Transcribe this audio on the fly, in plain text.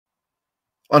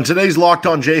On today's Locked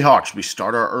On Jayhawks, we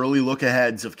start our early look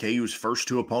aheads of KU's first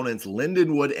two opponents,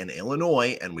 Lindenwood and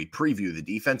Illinois, and we preview the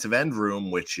defensive end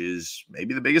room, which is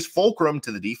maybe the biggest fulcrum to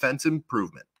the defense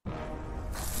improvement.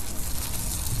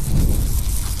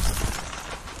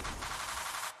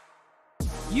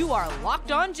 You are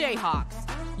Locked On Jayhawks,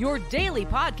 your daily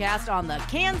podcast on the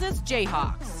Kansas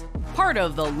Jayhawks. Part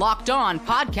of the Locked On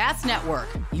Podcast Network,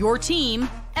 your team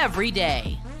every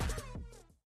day.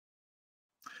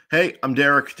 Hey, I'm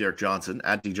Derek Johnson,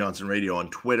 at D Johnson Radio on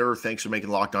Twitter. Thanks for making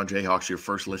Locked On Jayhawks your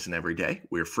first listen every day.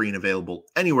 We're free and available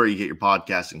anywhere you get your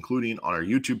podcasts, including on our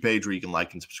YouTube page where you can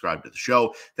like and subscribe to the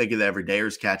show. Thank you to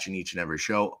everydayers catching each and every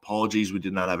show. Apologies, we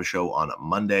did not have a show on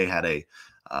Monday. Had a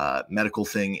medical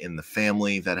thing in the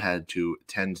family that I had to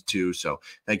tend to. So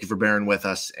thank you for bearing with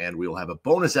us, and we will have a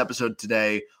bonus episode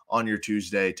today on your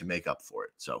Tuesday to make up for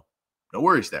it. So no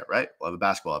worries there, right? We'll have a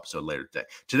basketball episode later today.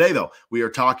 Today, though, we are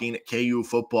talking KU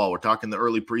football. We're talking the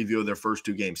early preview of their first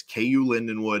two games, KU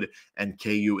Lindenwood and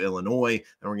KU Illinois.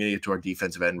 And we're going to get to our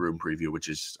defensive end room preview, which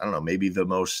is, I don't know, maybe the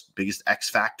biggest X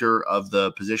factor of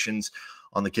the positions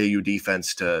on the KU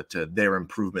defense to their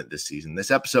improvement this season.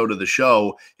 This episode of the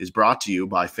show is brought to you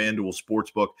by FanDuel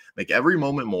Sportsbook. Make every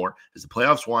moment more as the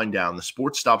playoffs wind down. The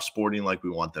sports stop sporting like we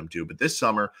want them to. But this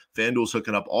summer, FanDuel's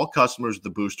hooking up all customers with the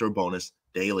booster bonus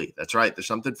daily. That's right. There's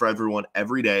something for everyone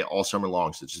every day, all summer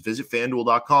long. So just visit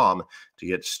FanDuel.com to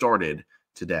get started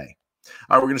today.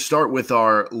 All right, we're going to start with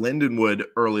our Lindenwood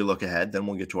early look ahead. Then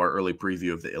we'll get to our early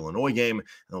preview of the Illinois game, and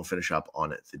we'll finish up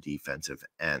on the defensive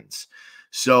ends.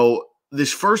 So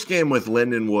this first game with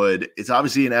Lindenwood, it's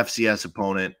obviously an FCS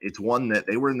opponent. It's one that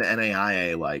they were in the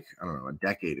NAIA a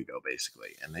decade ago,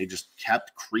 basically. And they just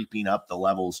kept creeping up the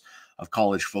levels of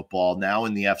college football, now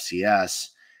in the FCS.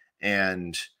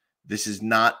 And this is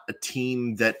not a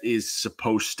team that is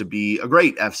supposed to be a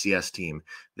great FCS team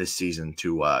this season,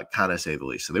 to kind of say the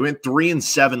least. So they went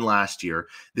 3-7 last year.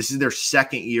 This is their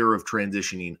second year of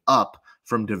transitioning up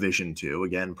from Division II.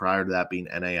 Again, prior to that being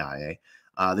NAIA.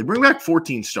 They bring back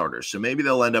 14 starters, so maybe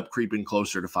they'll end up creeping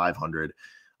closer to 500.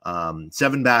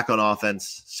 7 back on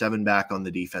offense, 7 back on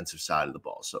the defensive side of the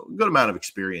ball. So a good amount of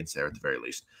experience there at the very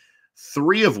least.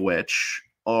 3 of which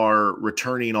are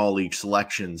returning all-league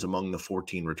selections among the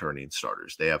 14 returning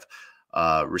starters. They have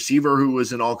a receiver who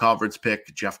was an all-conference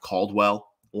pick, Jeff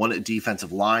Caldwell, one at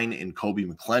defensive line in Kobe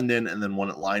McClendon, and then one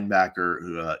at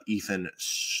linebacker, Ethan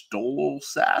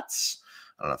Stolsatz.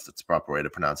 I don't know if that's the proper way to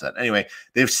pronounce that. Anyway,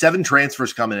 they have 7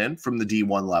 transfers coming in from the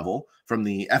D1 level, from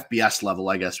the FBS level,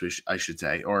 I guess I should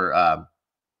say, or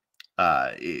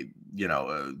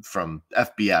from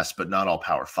FBS, but not all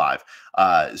Power 5.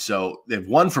 So they have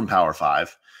 1 from Power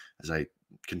 5, as I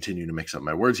continue to mix up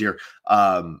my words here.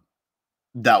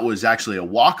 That was actually a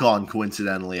walk-on,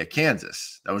 coincidentally, at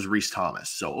Kansas. That was Reese Thomas.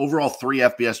 So overall, 3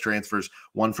 FBS transfers,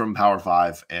 1 from Power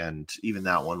 5, and even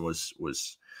that one was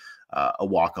a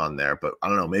walk-on there. But I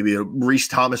don't know, maybe a Reese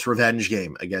Thomas revenge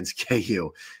game against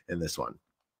KU in this one.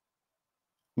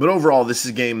 But overall, this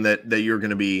is a game that you're going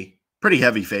to be pretty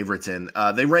heavy favorites in.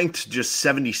 They ranked just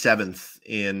 77th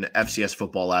in FCS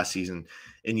football last season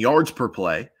in yards per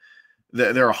play.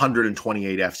 There are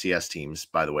 128 FCS teams,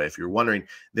 by the way, if you're wondering.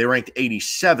 They ranked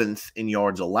 87th in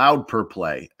yards allowed per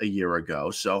play a year ago.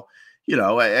 So,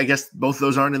 I guess both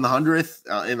those aren't in the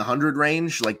 100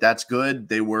 range. Like, that's good.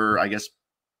 They were, I guess,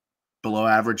 below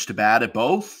average to bad at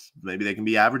both. Maybe they can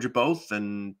be average at both.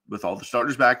 And with all the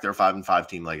starters back, they're a 5-5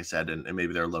 team, like I said, and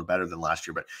maybe they're a little better than last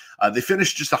year. But they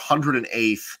finished just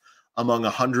 108th among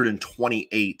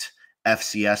 128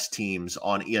 FCS teams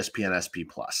on ESPN SP+.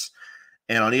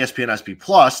 And on ESPN SP+,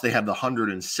 they have the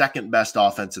 102nd best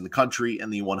offense in the country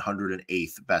and the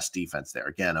 108th best defense there,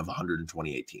 again, of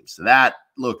 128 teams. So that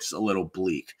looks a little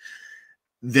bleak.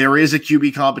 There is a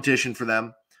QB competition for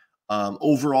them.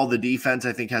 Overall, the defense,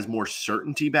 I think, has more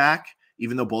certainty back,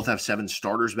 even though both have 7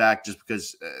 starters back, just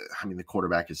because, the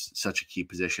quarterback is such a key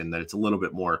position that it's a little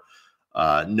bit more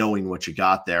knowing what you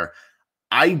got there.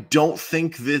 I don't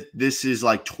think that this is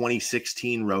like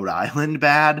 2016 Rhode Island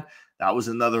bad. That was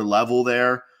another level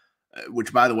there,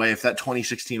 which, by the way, if that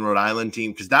 2016 Rhode Island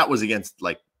team, because that was against,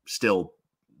 still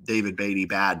David Beatty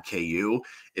bad KU.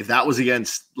 If that was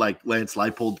against Lance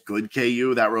Leipold good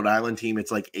KU, that Rhode Island team,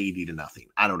 it's 80-0.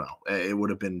 I don't know. It would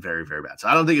have been very, very bad. So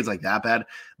I don't think it's that bad.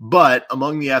 But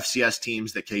among the FCS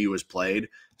teams that KU has played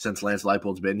since Lance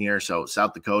Leipold's been here, so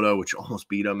South Dakota, which almost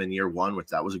beat them in year 1, which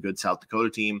that was a good South Dakota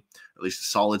team, at least a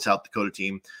solid South Dakota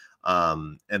team.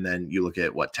 And then you look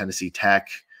at Tennessee Tech.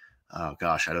 Oh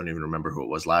gosh, I don't even remember who it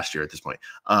was last year at this point.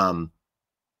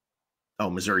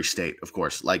 Missouri State, of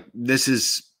course. This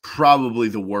is probably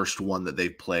the worst one that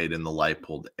they've played in the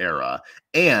Leipold era.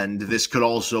 And this could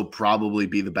also probably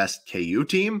be the best KU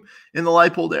team in the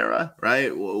Leipold era,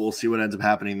 right? We'll see what ends up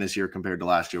happening this year compared to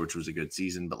last year, which was a good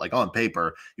season. But like on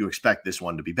paper, you expect this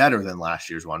one to be better than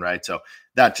last year's one, right? So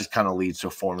that just kind of leads to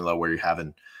a formula where you're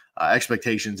having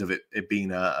expectations of it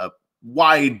being a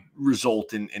wide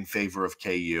result in favor of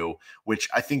KU, which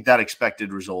I think that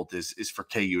expected result is for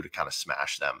KU to kind of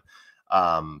smash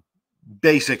them.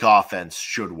 Basic offense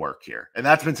should work here. And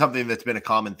that's been something that's been a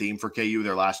common theme for KU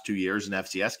their last 2 years in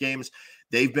FCS games.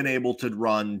 They've been able to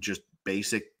run just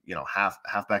basic,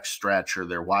 halfback stretch or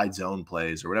their wide zone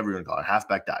plays or whatever you want to call it,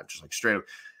 halfback dive, just like straight up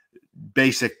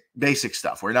basic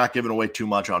stuff. We're not giving away too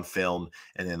much on film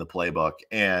and in the playbook.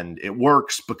 And it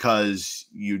works because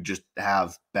you just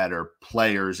have better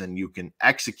players and you can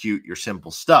execute your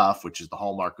simple stuff, which is the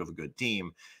hallmark of a good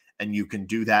team. And you can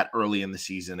do that early in the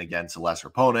season against a lesser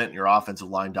opponent. Your offensive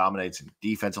line dominates and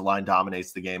defensive line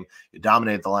dominates the game. You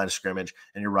dominate the line of scrimmage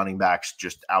and your running backs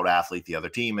just out-athlete the other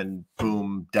team. And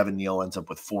boom, Devin Neal ends up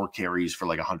with 4 carries for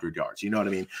like 100 yards. You know what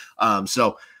I mean?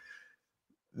 So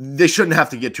they shouldn't have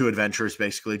to get too adventurous,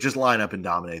 basically. Just line up and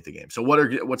dominate the game. So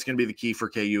what's going to be the key for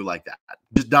KU like that?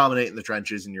 Just dominate in the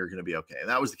trenches and you're going to be okay. And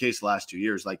that was the case the last 2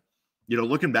 years. Like,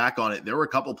 looking back on it, there were a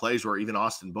couple plays where even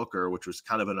Austin Booker, which was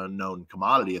kind of an unknown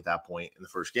commodity at that point in the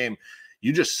first game,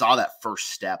 you just saw that first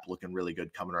step looking really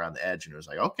good coming around the edge. And it was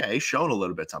like, okay, showing a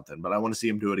little bit something, but I want to see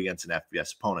him do it against an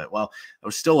FBS opponent. Well, it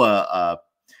was still at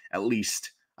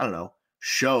least, I don't know,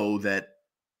 show that,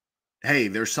 hey,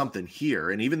 there's something here.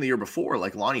 And even the year before,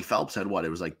 like Lonnie Phelps had it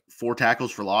was like 4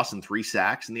 tackles for loss and 3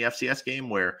 sacks in the FCS game,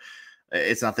 where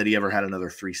it's not that he ever had another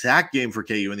 3-sack game for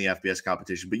KU in the FBS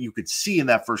competition, but you could see in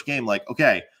that first game, like,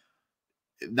 okay,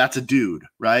 that's a dude,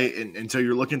 right? And so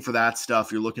you're looking for that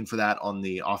stuff. You're looking for that on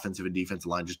the offensive and defensive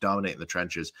line, just dominate in the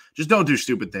trenches. Just don't do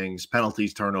stupid things,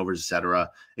 penalties, turnovers, etc.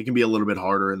 It can be a little bit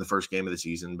harder in the first game of the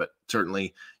season, but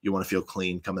certainly you want to feel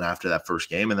clean coming after that first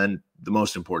game. And then the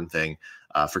most important thing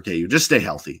for KU, just stay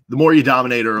healthy. The more you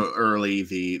dominate early,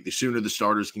 the sooner the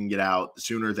starters can get out, the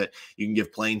sooner that you can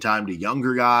give playing time to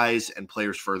younger guys and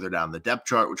players further down the depth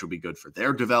chart, which will be good for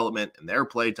their development and their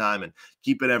play time and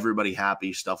keeping everybody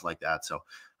happy, stuff like that. So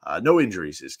no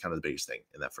injuries is kind of the biggest thing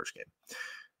in that first game.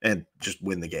 And just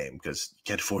win the game because you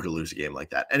can't afford to lose a game like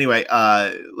that. Anyway,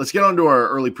 let's get on to our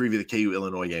early preview of the KU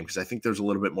Illinois game because I think there's a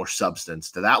little bit more substance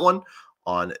to that one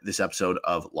on this episode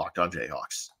of Locked On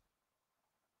Jayhawks.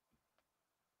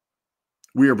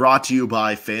 We are brought to you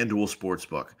by FanDuel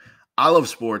Sportsbook. I love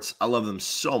sports. I love them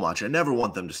so much. I never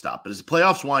want them to stop. But as the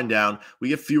playoffs wind down, we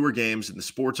get fewer games and the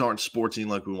sports aren't sportsing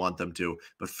like we want them to.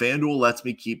 But FanDuel lets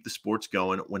me keep the sports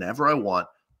going whenever I want.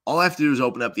 All I have to do is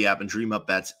open up the app and dream up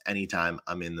bets anytime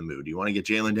I'm in the mood. You want to get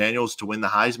Jalen Daniels to win the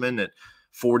Heisman at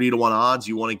 40-1 odds?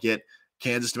 You want to get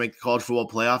Kansas to make the college football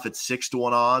playoff at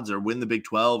 6-1 odds, or win the Big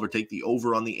 12, or take the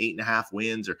over on the 8.5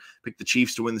 wins, or pick the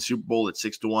Chiefs to win the Super Bowl at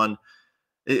 6-1?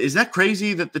 Is that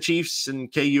crazy that the Chiefs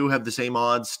and KU have the same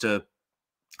odds to,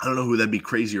 I don't know who that'd be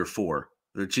crazier for.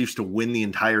 The Chiefs to win the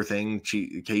entire thing,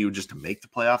 KU just to make the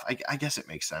playoff. I guess it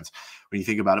makes sense when you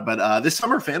think about it. But this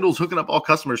summer, FanDuel's hooking up all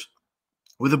customers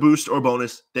with a boost or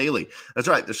bonus daily. That's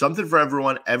right. There's something for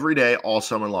everyone every day, all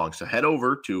summer long. So head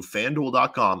over to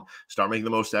FanDuel.com. Start making the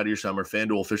most out of your summer.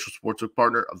 FanDuel, official sportsbook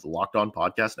partner of the Locked On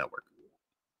Podcast Network.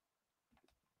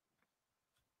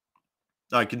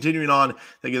 All right, continuing on,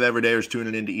 thank you to everydayers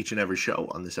tuning into each and every show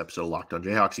on this episode of Locked On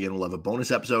Jayhawks. Again, we'll have a bonus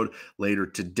episode later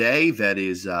today that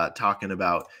is talking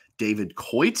about David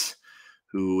Coit,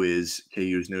 who is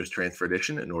KU's newest transfer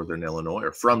addition in Northern Illinois,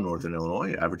 or from Northern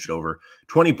Illinois, averaged over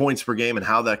 20 points per game, and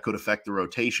how that could affect the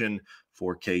rotation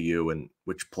for KU and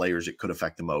which players it could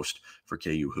affect the most for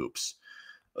KU hoops.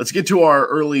 Let's get to our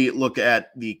early look at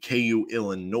the KU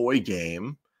Illinois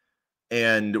game.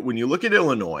 And when you look at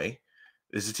Illinois,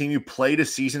 this is a team you played a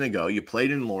season ago. You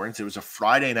played in Lawrence. It was a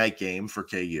Friday night game for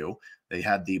KU. They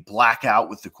had the blackout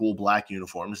with the cool black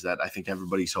uniforms that I think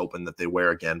everybody's hoping that they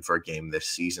wear again for a game this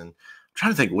season. I'm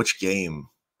trying to think which game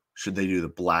should they do the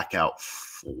blackout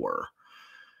for.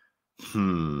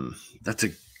 That's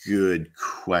a good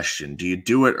question. Do you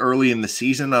do it early in the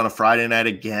season on a Friday night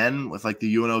again with like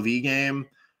the UNLV game?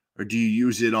 Or do you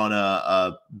use it on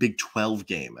a Big 12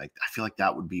 game? I feel like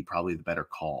that would be probably the better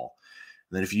call.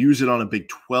 And then if you use it on a Big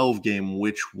 12 game,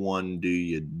 which one do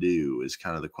you do is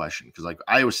kind of the question. Because like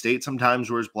Iowa State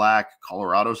sometimes wears black.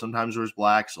 Colorado sometimes wears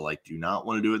black. So like, do you not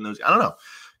want to do it in those? I don't know.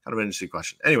 Kind of an interesting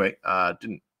question. Anyway,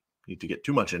 didn't need to get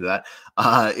too much into that.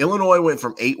 Illinois went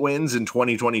from 8 wins in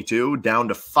 2022 down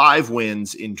to 5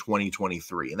 wins in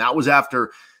 2023. And that was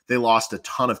after they lost a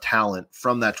ton of talent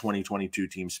from that 2022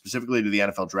 team, specifically to the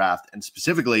NFL draft and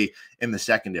specifically in the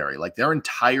secondary. Like their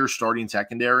entire starting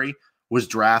secondary was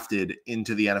drafted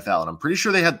into the NFL. And I'm pretty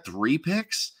sure they had 3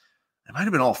 picks. It might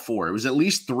have been all 4. It was at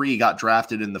least 3 got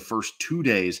drafted in the first 2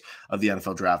 days of the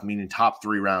NFL draft, meaning top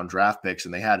 3-round draft picks.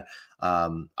 And they had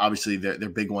obviously their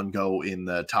big one go in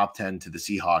the top 10 to the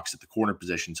Seahawks at the corner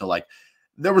position. So like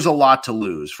there was a lot to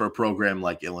lose for a program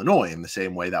like Illinois in the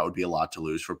same way that would be a lot to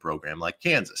lose for a program like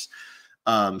Kansas.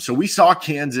 So we saw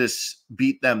Kansas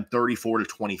beat them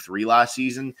 34-23 last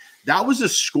season. That was a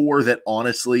score that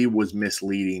honestly was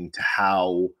misleading to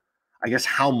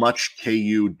how much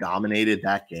KU dominated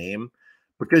that game,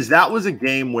 because that was a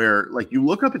game where like you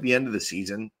look up at the end of the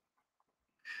season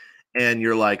and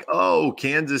you're like, oh,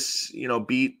 Kansas,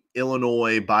 beat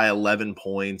Illinois by 11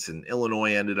 points and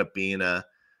Illinois ended up being a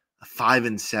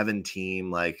 5-7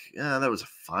 team. Like, yeah, that was a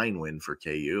fine win for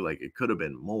KU. Like it could have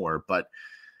been more, but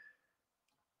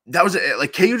that was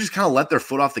like KU just kind of let their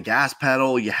foot off the gas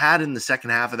pedal. You had in the second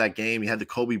half of that game, you had the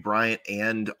Kobe Bryant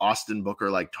and Austin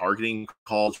Booker like targeting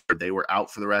calls where they were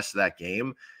out for the rest of that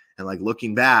game. And like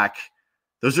looking back,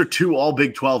 those are 2 all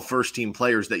Big 12 first team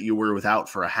players that you were without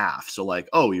for a half. So like,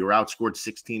 oh, you were outscored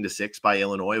 16-6 by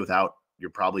Illinois without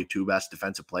your probably 2 best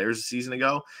defensive players a season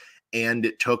ago. And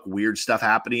it took weird stuff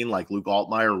happening, like Luke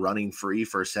Altmaier running free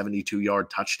for a 72-yard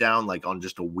touchdown, like on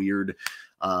just a weird,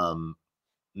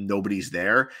 nobody's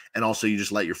there. And also you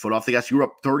just let your foot off the gas. You were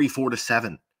up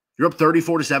 34-7. You're up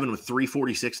 34-7 with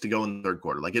 3:46 to go in the third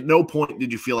quarter. Like at no point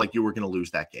did you feel like you were going to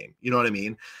lose that game. You know what I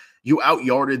mean? You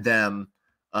out-yarded them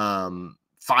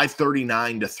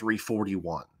 539 to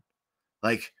 341.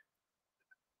 Like,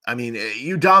 I mean,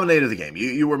 you dominated the game.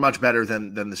 You were much better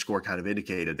than the score kind of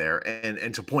indicated there.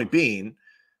 And to point being,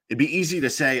 it'd be easy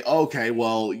to say, okay,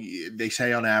 well, they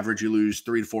say on average you lose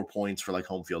 3 to 4 points for like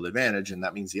home field advantage, and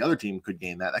that means the other team could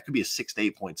gain that. That could be a 6 to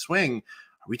 8 point swing.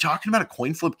 Are we talking about a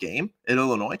coin flip game in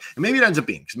Illinois? And maybe it ends up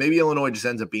being, because maybe Illinois just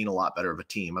ends up being a lot better of a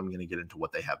team. I'm going to get into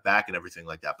what they have back and everything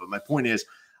like that. But my point is,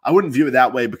 I wouldn't view it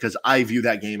that way because I view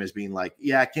that game as being like,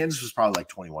 yeah, Kansas was probably like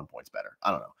 21 points better. I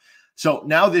don't know. So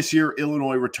now this year,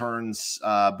 Illinois returns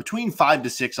between 5 to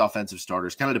 6 offensive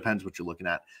starters. Kind of depends what you're looking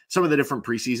at. Some of the different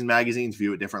preseason magazines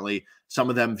view it differently. Some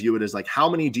of them view it as like, how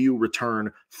many do you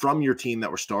return from your team that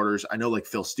were starters? I know like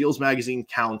Phil Steele's magazine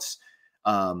counts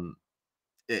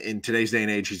in today's day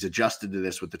and age, he's adjusted to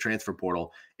this with the transfer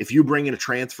portal. If you bring in a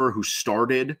transfer who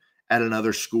started at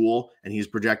another school and he's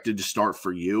projected to start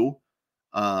for you,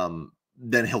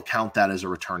 then he'll count that as a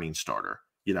returning starter.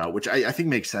 Which I think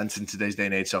makes sense in today's day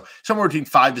and age. So somewhere between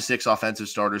 5 to 6 offensive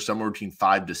starters, somewhere between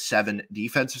 5 to 7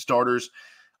 defensive starters.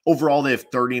 Overall, they have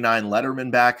 39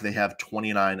 lettermen back. They have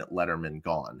 29 lettermen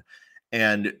gone.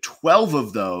 And 12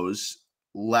 of those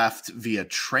left via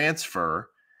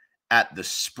transfer at the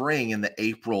spring and the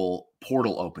April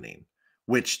portal opening,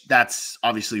 which that's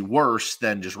obviously worse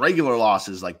than just regular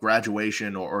losses like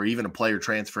graduation or even a player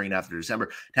transferring after December.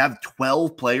 To have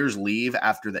 12 players leave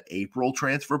after the April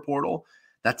transfer portal,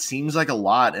 that seems like a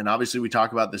lot. And obviously we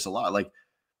talk about this a lot. Like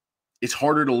it's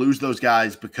harder to lose those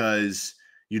guys because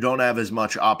you don't have as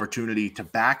much opportunity to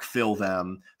backfill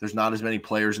them. There's not as many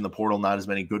players in the portal, not as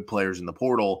many good players in the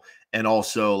portal. And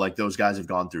also like those guys have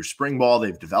gone through spring ball.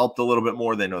 They've developed a little bit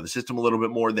more. They know the system a little bit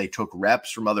more. They took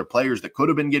reps from other players that could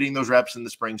have been getting those reps in the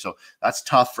spring. So that's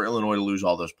tough for Illinois to lose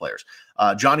all those players.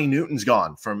 Johnny Newton's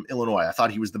gone from Illinois. I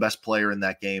thought he was the best player in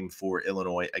that game for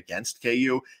Illinois against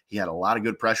KU. He had a lot of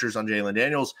good pressures on Jalen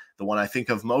Daniels. The one I think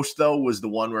of most though was the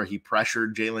one where he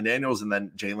pressured Jalen Daniels and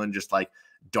then Jalen just like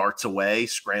darts away,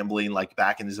 scrambling like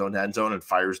back in his own end zone and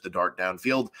fires the dart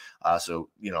downfield. So,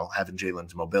 having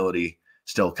Jalen's mobility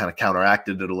still kind of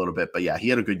counteracted it a little bit. But yeah, he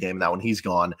had a good game in that one. He's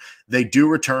gone. They do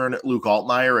return Luke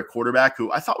Altmaier at quarterback,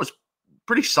 who I thought was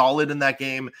pretty solid in that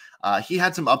game. He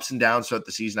had some ups and downs throughout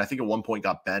the season. I think at one point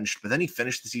got benched, but then he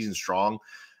finished the season strong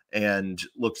and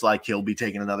looks like he'll be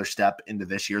taking another step into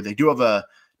this year. They do have a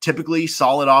typically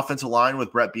solid offensive line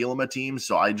with Brett Bielema teams,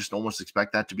 so I just almost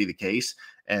expect that to be the case.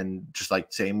 And just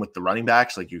like same with the running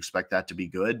backs, like you expect that to be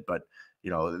good, but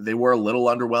they were a little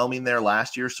underwhelming there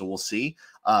last year, so we'll see.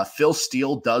 Phil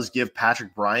Steele does give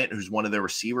Patrick Bryant, who's one of their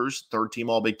receivers, 3rd team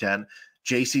All Big Ten,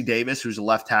 J.C. Davis, who's a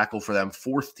left tackle for them,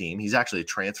 4th team. He's actually a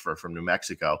transfer from New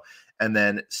Mexico. And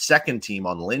then 2nd team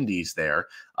on Lindy's there.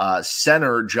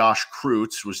 Center Josh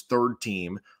Kreutz was 3rd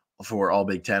team for All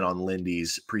Big Ten on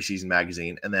Lindy's preseason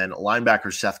magazine. And then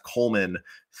linebacker Seth Coleman,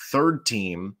 3rd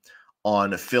team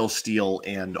on Phil Steele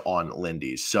and on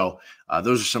Lindy's. So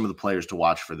those are some of the players to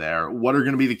watch for there. What are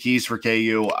going to be the keys for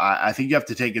KU? I think you have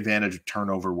to take advantage of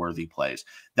turnover-worthy plays.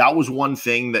 That was one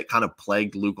thing that kind of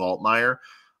plagued Luke Altmaier.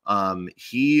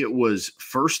 He was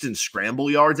first in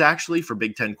scramble yards, actually, for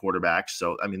Big Ten quarterbacks.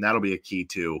 So, I mean, that'll be a key,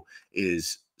 too,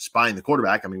 is spying the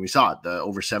quarterback. I mean, we saw it, the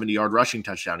over 70-yard rushing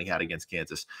touchdown he had against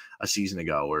Kansas a season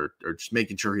ago, or just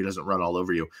making sure he doesn't run all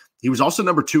over you. He was also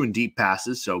number 2 in deep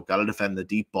passes, so got to defend the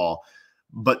deep ball.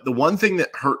 But the one thing that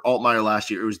hurt Altmaier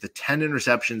last year, it was the 10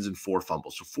 interceptions and 4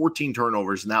 fumbles, so 14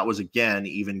 turnovers, and that was, again,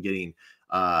 even getting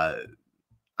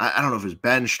I don't know if it was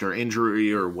benched or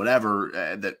injury or whatever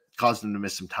that caused him to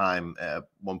miss some time at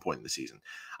one point in the season.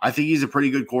 I think he's a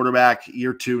pretty good quarterback,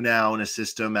 year 2 now in a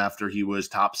system after he was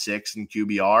top 6 in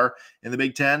QBR in the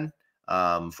Big Ten.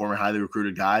 Former highly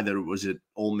recruited guy that was at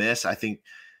Ole Miss. I think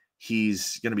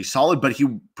he's going to be solid, but he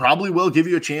probably will give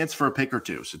you a chance for a pick or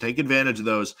 2. So take advantage of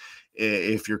those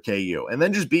if you're KU, and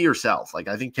then just be yourself. Like,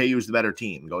 I think KU is the better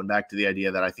team. Going back to the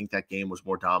idea that I think that game was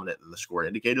more dominant than the score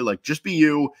indicated. Like, just be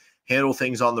you, handle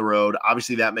things on the road.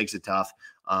 Obviously that makes it tough,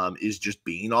 is just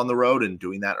being on the road and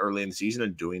doing that early in the season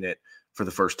and doing it for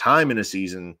the first time in a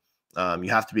season. You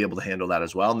have to be able to handle that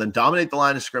as well, and then dominate the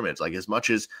line of scrimmage. Like, as much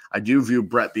as I do view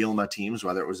Brett Bielema teams,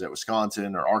 whether it was at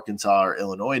Wisconsin or Arkansas or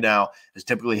Illinois now, as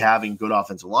typically having good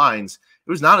offensive lines,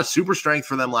 it was not a super strength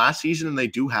for them last season, and they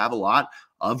do have a lot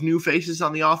of new faces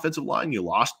on the offensive line. You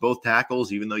lost both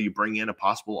tackles, even though you bring in a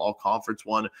possible all-conference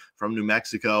one from New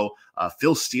Mexico.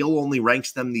 Phil Steele only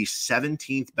ranks them the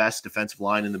 17th best defensive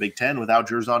line in the Big Ten without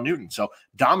Jerzon Newton. So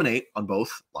dominate on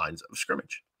both lines of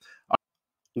scrimmage.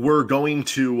 We're going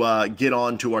to get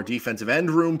on to our defensive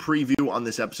end room preview on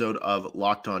this episode of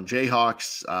Locked On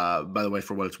Jayhawks. By the way,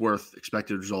 for what it's worth,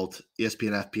 expected result,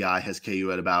 ESPN FPI has KU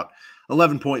at about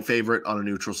 11-point favorite on a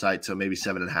neutral site, so maybe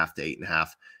 7.5 to 8.5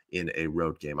 in a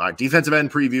road game. All right, defensive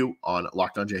end preview on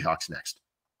Locked On Jayhawks next.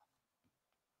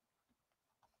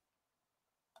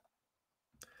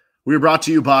 We are brought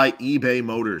to you by eBay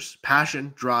Motors.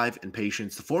 Passion, drive, and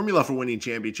patience. The formula for winning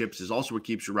championships is also what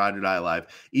keeps your ride or die alive.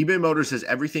 eBay Motors has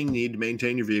everything you need to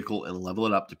maintain your vehicle and level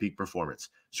it up to peak performance.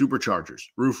 Superchargers,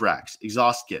 roof racks,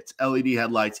 exhaust kits, LED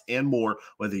headlights, and more.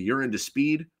 Whether you're into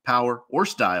speed, power, or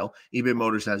style, eBay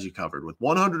Motors has you covered. With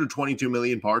 122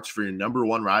 million parts for your number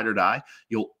one ride or die,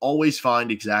 you'll always find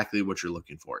exactly what you're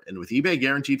looking for. And with eBay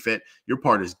Guaranteed Fit, your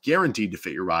part is guaranteed to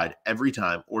fit your ride every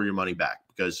time or your money back.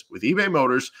 Because with eBay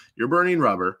Motors, you're burning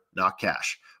rubber, not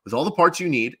cash. With all the parts you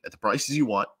need at the prices you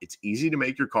want, it's easy to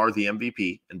make your car the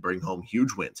MVP and bring home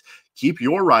huge wins. Keep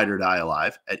your ride or die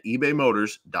alive at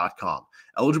ebaymotors.com.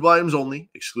 Eligible items only.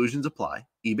 Exclusions apply.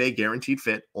 eBay Guaranteed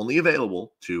Fit. Only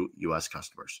available to U.S.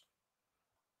 customers.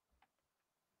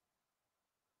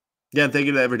 Again, thank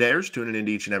you to everydayers tuning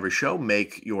into each and every show.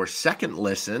 Make your second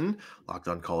listen Locked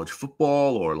On College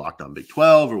Football or Locked On Big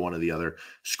 12 or one of the other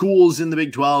schools in the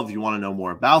Big 12. If you want to know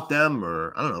more about them,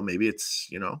 or I don't know, maybe it's,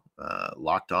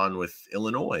 Locked On with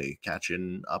Illinois,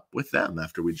 catching up with them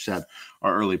after we just had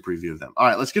our early preview of them. All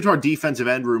right, let's get to our defensive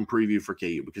end room preview for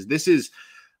KU, because this is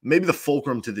maybe the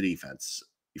fulcrum to the defense.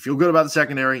 You feel good about the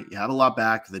secondary. You have a lot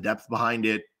back. The depth behind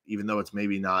it, even though it's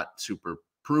maybe not super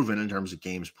proven in terms of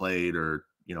games played or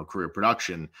career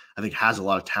production, I think has a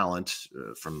lot of talent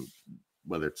from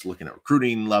whether it's looking at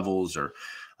recruiting levels or,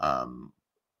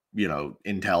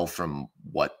 intel from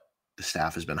what the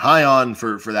staff has been high on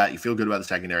for that. You feel good about the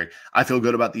secondary. I feel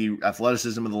good about the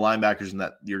athleticism of the linebackers and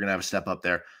that you're going to have a step up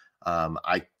there.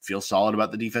 I feel solid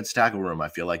about the defense tackle room. I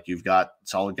feel like you've got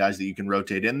solid guys that you can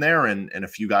rotate in there and a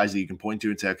few guys that you can point to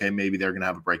and say, okay, maybe they're going to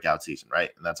have a breakout season, right?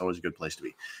 And that's always a good place to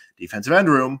be. Defensive end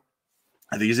room,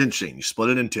 I think it's interesting. You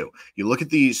split it in two. You look at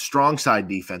the strong side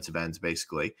defensive ends,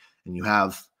 basically, and you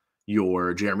have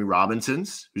your Jereme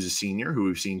Robinsons, who's a senior, who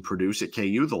we've seen produce at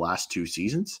KU the last 2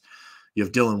 seasons. You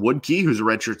have Dylan Wudke, who's a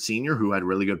redshirt senior, who had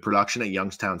really good production at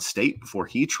Youngstown State before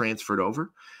he transferred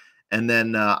over. And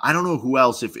then I don't know who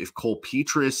else, if Cole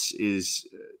Petrus is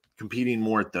competing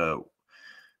more at the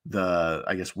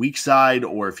I guess weak side,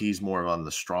 or if he's more on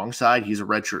the strong side. He's a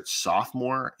redshirt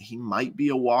sophomore. He might be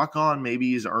a walk-on.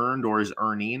 Maybe he's earned or is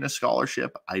earning a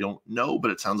scholarship. I don't know, but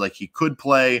it sounds like he could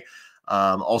play.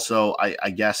 Also,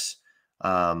 I guess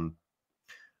we'd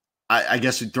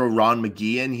throw Ron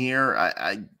McGee in here.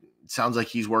 It sounds like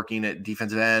he's working at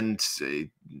defensive end.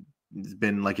 He's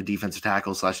been like a defensive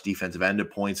tackle / defensive end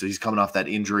at points. So he's coming off that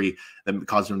injury that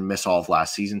caused him to miss all of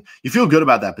last season. You feel good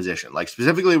about that position. Like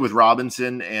specifically with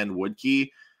Robinson and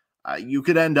Wudke, you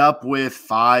could end up with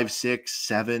 5, 6,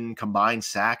 7 combined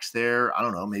sacks there. I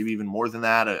don't know, maybe even more than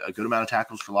that, a good amount of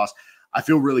tackles for loss. I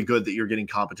feel really good that you're getting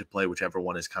competent play, whichever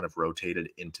one is kind of rotated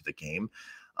into the game.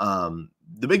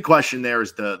 The big question there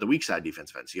is the weak side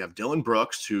defensive ends. You have Dylan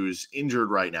Brooks, who's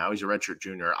injured right now. He's a redshirt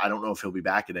junior. I don't know if he'll be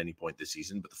back at any point this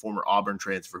season, but the former Auburn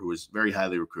transfer who was very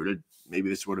highly recruited, maybe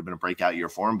this would have been a breakout year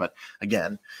for him. But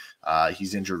again,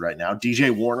 he's injured right now.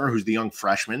 DJ Warner, who's the young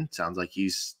freshman. Sounds like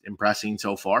he's impressing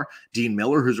so far. Dean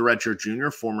Miller, who's a redshirt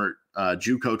junior, former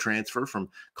JUCO transfer from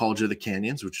College of the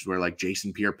Canyons, which is where like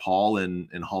Jason Pierre-Paul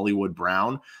and Hollywood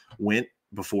Brown went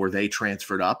before they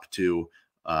transferred up to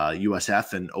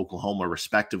USF and Oklahoma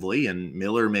respectively, and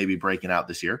Miller may be breaking out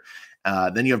this year.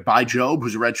 Then you have Bai Jobe,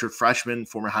 who's a redshirt freshman,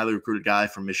 former highly recruited guy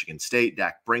from Michigan State.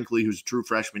 Dak Brinkley, who's a true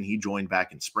freshman. He joined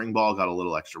back in spring ball, got a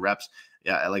little extra reps.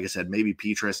 Yeah, like I said, maybe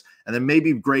Petrus, and then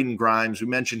maybe Graydon Grimes. We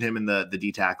mentioned him in the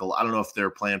D tackle. I don't know if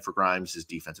they're planning for Grimes as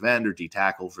defensive end or D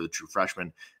tackle for the true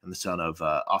freshman and the son of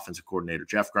offensive coordinator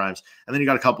Jeff Grimes. And then you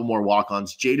got a couple more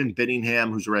walk-ons: Jaden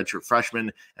Bittingham, who's a redshirt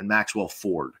freshman, and Maxwell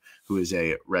Ford, who is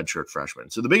a redshirt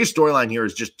freshman. So the biggest storyline here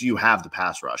is just, do you have the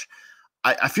pass rush?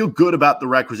 I feel good about the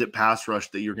requisite pass rush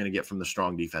that you're going to get from the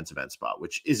strong defensive end spot,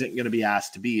 which isn't going to be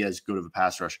asked to be as good of a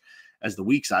pass rush as the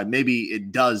weak side. Maybe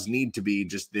it does need to be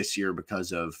just this year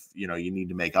because of, you need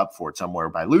to make up for it somewhere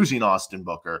by losing Austin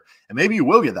Booker. And maybe you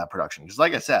will get that production. Because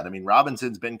like I said, I mean,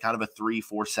 Robinson's been kind of a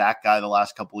 3-4 sack guy the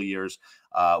last couple of years.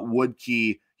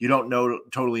 Wudke, you don't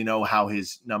totally know how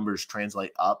his numbers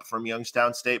translate up from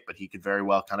Youngstown State, but he could very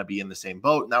well kind of be in the same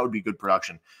boat. And that would be good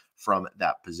production from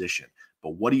that position.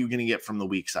 But what are you going to get from the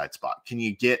weak side spot? Can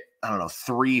you get,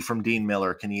 3 from Dean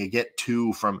Miller? Can you get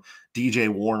 2 from DJ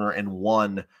Warner and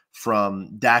 1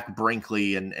 from Dak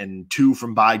Brinkley and 2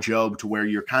 from Bai Jobe, to where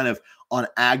you're kind of on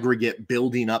aggregate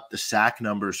building up the sack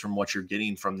numbers from what you're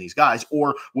getting from these guys?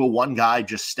 Or will one guy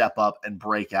just step up and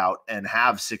break out and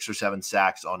have 6 or 7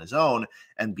 sacks on his own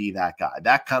and be that guy?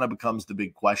 That kind of becomes the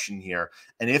big question here.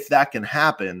 And if that can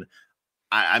happen,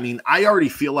 I mean, I already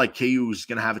feel like KU is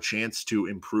going to have a chance to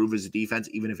improve as a defense,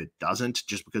 even if it doesn't,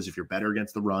 just because if you're better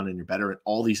against the run and you're better at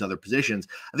all these other positions,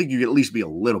 I think you could at least be a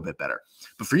little bit better.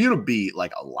 But for you to be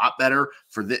like a lot better,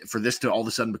 for this to all of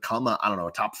a sudden become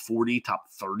a top 40, top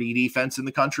 30 defense in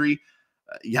the country,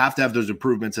 you have to have those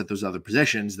improvements at those other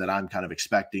positions that I'm kind of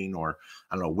expecting, or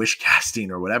wish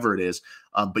casting or whatever it is.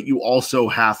 But you also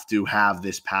have to have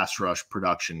this pass rush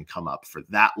production come up for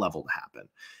that level to happen.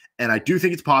 And I do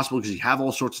think it's possible because you have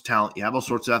all sorts of talent, you have all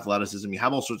sorts of athleticism, you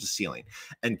have all sorts of ceiling.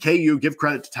 And KU, give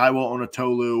credit to Taiwo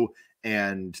Onotolu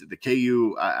and the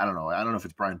KU, I don't know if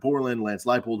it's Brian Borland, Lance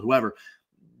Leipold, whoever,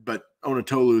 but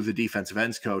Onotolu, the defensive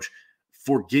ends coach,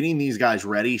 for getting these guys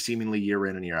ready seemingly year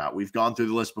in and year out. We've gone through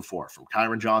the list before, from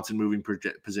Kyron Johnson moving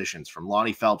positions, from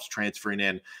Lonnie Phelps transferring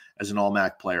in as an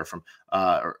all-MAC player, from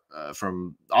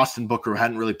Austin Booker, who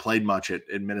hadn't really played much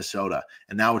in Minnesota,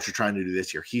 and now what you're trying to do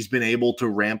this year. He's been able to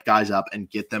ramp guys up and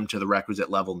get them to the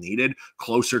requisite level needed,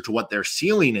 closer to what their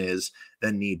ceiling is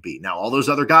than need be. Now, all those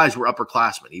other guys were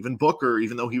upperclassmen. Even Booker,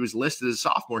 even though he was listed as a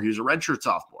sophomore, he was a redshirt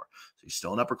sophomore. So he's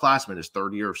still an upperclassman, his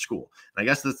third year of school. And I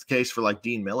guess that's the case for like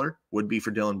Dean Miller, would be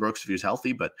for Dylan Brooks if he was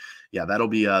healthy. But yeah, that'll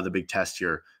be the big test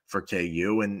here for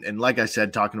KU. And like I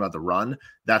said, talking about the run,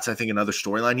 that's, I think, another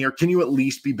storyline here. Can you at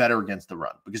least be better against the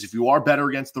run? Because if you are better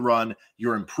against the run,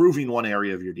 you're improving one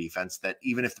area of your defense that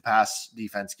even if the pass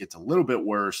defense gets a little bit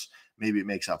worse, maybe it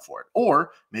makes up for it.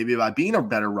 Or maybe by being a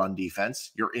better run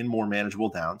defense, you're in more manageable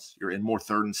downs. You're in more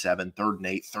 3rd and 7, 3rd and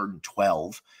 8, 3rd and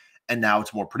 12. And now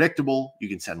it's more predictable. You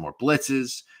can send more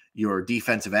blitzes. Your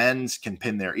defensive ends can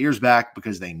pin their ears back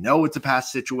because they know it's a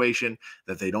pass situation,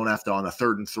 that they don't have to, on a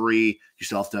 3rd and 3, you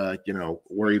still have to,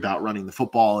 worry about running the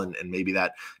football. And maybe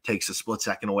that takes a split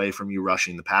second away from you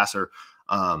rushing the passer.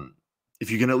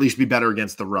 If you can at least be better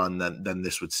against the run, then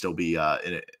this would still be,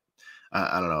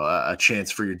 a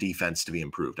chance for your defense to be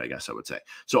improved, I guess I would say.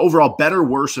 So overall, better,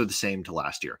 worse, or the same to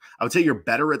last year? I would say you're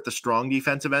better at the strong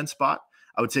defensive end spot.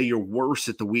 I would say you're worse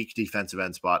at the weak defensive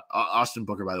end spot. Austin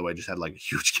Booker, by the way, just had like a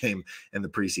huge game in the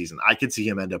preseason. I could see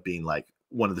him end up being like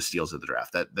one of the steals of the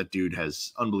draft. That dude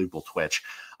has unbelievable twitch.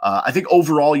 I think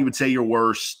overall you would say you're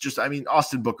worse.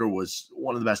 Austin Booker was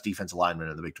one of the best defensive linemen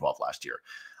in the Big 12 last year.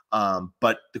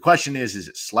 But the question is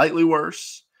it slightly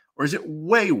worse? Or is it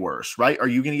way worse, right? Are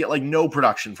you going to get like no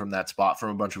production from that spot from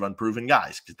a bunch of unproven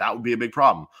guys? Because that would be a big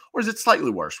problem. Or is it slightly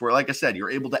worse where, like I said,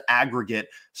 you're able to aggregate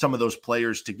some of those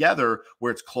players together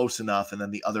where it's close enough and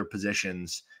then the other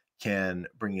positions can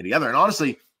bring you together? And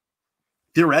honestly,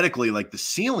 theoretically, like the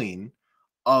ceiling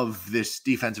of this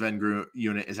defensive end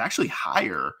unit is actually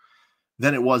higher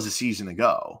than it was a season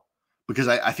ago. Because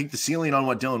I think the ceiling on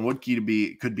what Dylan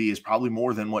Wudke could be is probably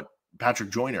more than what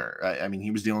Patrick Joyner. I mean, he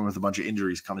was dealing with a bunch of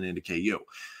injuries coming into KU.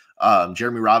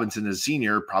 Jereme Robinson as a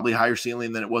senior, probably higher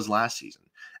ceiling than it was last season.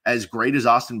 as great as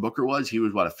Austin Booker was, he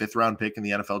was, what, a 5th-round pick in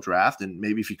the NFL draft, and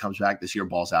maybe if he comes back this year,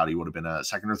 balls out, he would have been a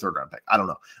 2nd or 3rd-round pick. I don't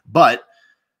know. But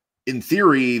in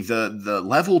theory, the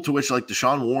level to which, like,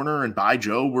 Deshaun Warner and Bai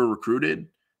Jobe were recruited,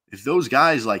 if those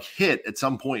guys, like, hit at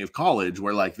some point of college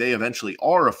where, like, they eventually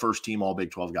are a first-team All-Big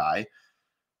 12 guy,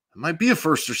 it might be a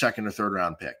 1st or 2nd or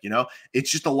 3rd-round pick, you know? It's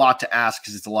just a lot to ask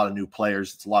because it's a lot of new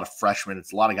players. It's a lot of freshmen.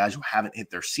 It's a lot of guys who haven't hit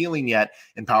their ceiling yet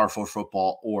in Power 4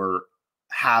 football or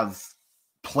have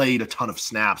played a ton of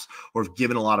snaps or have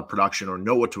given a lot of production or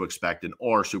know what to expect and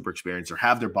are super experienced or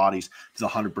have their bodies to the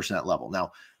 100% level.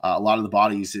 Now, a lot of the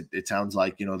bodies, it sounds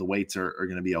like, you know, the weights are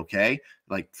going to be okay.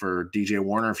 Like for DJ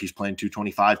Warner, if he's playing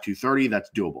 225, 230,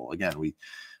 that's doable. Again,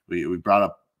 we brought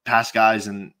up past guys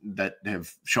and that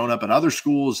have shown up at other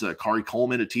schools. Kari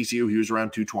Coleman at TCU, he was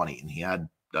around 220 and he had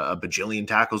a bajillion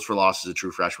tackles for loss as a true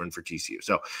freshman for TCU.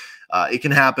 So it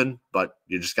can happen, but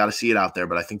you just got to see it out there.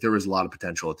 But I think there is a lot of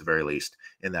potential at the very least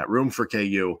in that room for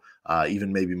KU,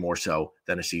 even maybe more so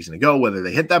than a season ago. Whether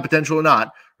they hit that potential or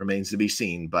not remains to be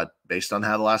seen. But based on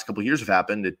how the last couple of years have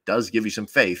happened, it does give you some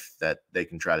faith that they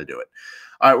can try to do it.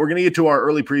 All right, we're going to get to our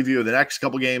early preview of the next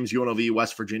couple games, UNLV,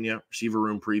 West Virginia, receiver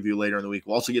room preview later in the week.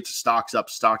 We'll also get to stocks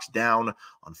up, stocks down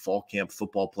on fall camp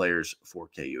football players for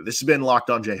KU. This has been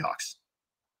Locked On Jayhawks.